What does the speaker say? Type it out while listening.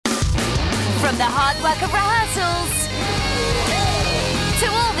From the hard work of rehearsals to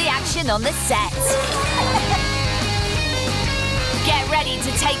all the action on the set. Get ready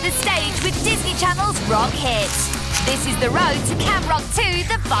to take the stage with Disney Channel's rock hit. This is the road to Camp Rock 2,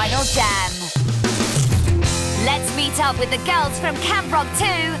 the final jam. Let's meet up with the girls from Camp Rock 2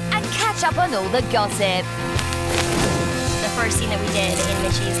 and catch up on all the gossip. The first scene that we did in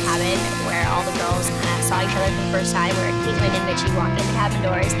Mitchie's cabin, where all the girls saw each other for the first time, where Caitlin and Mitchie walk in the cabin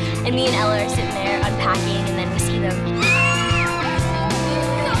doors, and me and Ella are sitting there unpacking, and then we see them.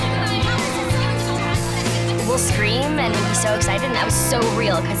 We'll scream and be so excited, and that was so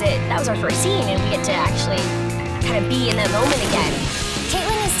real, because that was our first scene, and we get to actually kind of be in that moment again.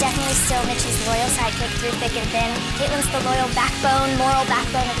 Caitlin is definitely still Mitchie's loyal sidekick through thick and thin. Caitlin's the loyal backbone, moral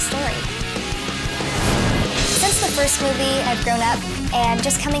backbone of the story. Since the first movie, I've grown up, and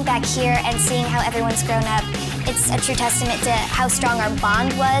just coming back here and seeing how everyone's grown up, it's a true testament to how strong our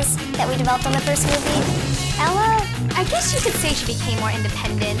bond was that we developed on the first movie. Ella, I guess you could say she became more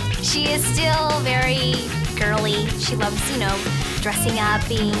independent. She is still very girly. She loves, dressing up,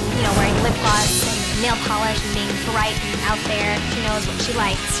 being, wearing lip gloss and nail polish and being bright and out there. She knows what she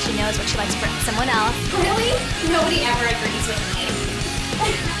likes. She knows what she likes for someone else. Really? Nobody ever agrees with me.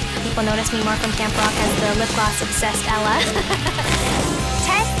 People notice me more from Camp Rock as the lip gloss-obsessed Ella.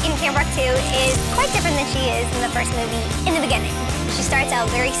 Tess in Camp Rock 2 is quite different than she is in the first movie in the beginning. She starts out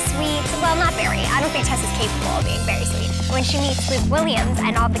very sweet. Well, not very. I don't think Tess is capable of being very sweet. When she meets Luke Williams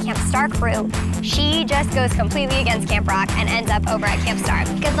and all the Camp Star crew, she just goes completely against Camp Rock and ends up over at Camp Star.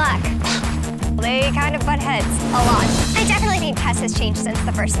 Good luck. They kind of butt heads a lot. I definitely think Tess has changed since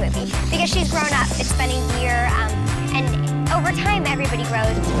the first movie because she's grown up. It's been a year, and over time, everybody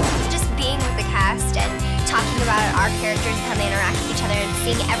grows. Just being with the cast and talking about our characters and how they interact with each other and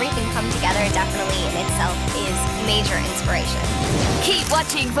seeing everything come together definitely in itself is major inspiration. Keep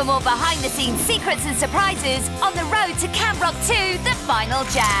watching for more behind-the-scenes secrets and surprises on the road to Camp Rock 2, the final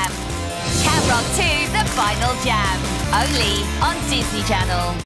jam. Camp Rock 2, the final jam. Only on Disney Channel.